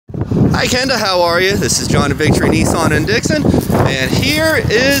Hi Kenda, how are you? This is John at Victory Nissan in Dixon, and here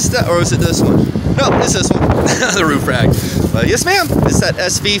is the, or is it this one? No, it's this one, the roof rack. But yes ma'am, it's that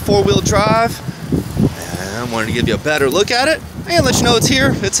SV 4-wheel drive, and I wanted to give you a better look at it, and let you know it's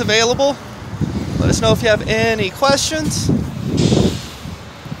here, it's available. Let us know if you have any questions.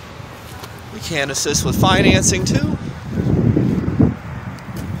 We can assist with financing too.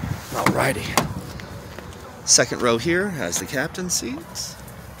 Alrighty. Second row here has the captain's seats.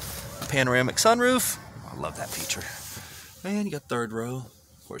 Panoramic sunroof. I love that feature. And you got third row.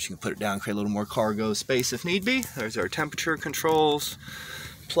 Of course, you can put it down, create a little more cargo space if need be. There's our temperature controls,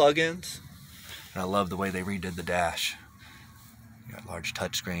 plug-ins. And I love the way they redid the dash. You got a large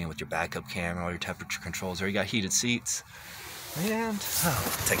touchscreen with your backup camera, all your temperature controls there. You got heated seats. And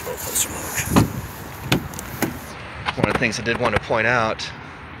take a little closer look. One of the things I did want to point out,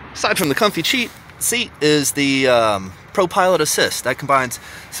 aside from the comfy seat, is the Pro Pilot Assist. That combines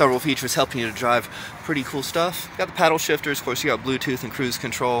several features helping you to drive pretty cool stuff. You got the paddle shifters, of course you got Bluetooth and cruise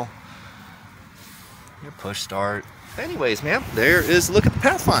control. Your push start. Anyways, ma'am, there is a look at the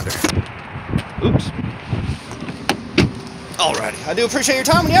Pathfinder. Oops. Alrighty, I do appreciate your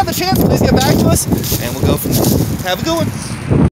time. When you have the chance, please get back to us, and we'll go from there. Have a good one.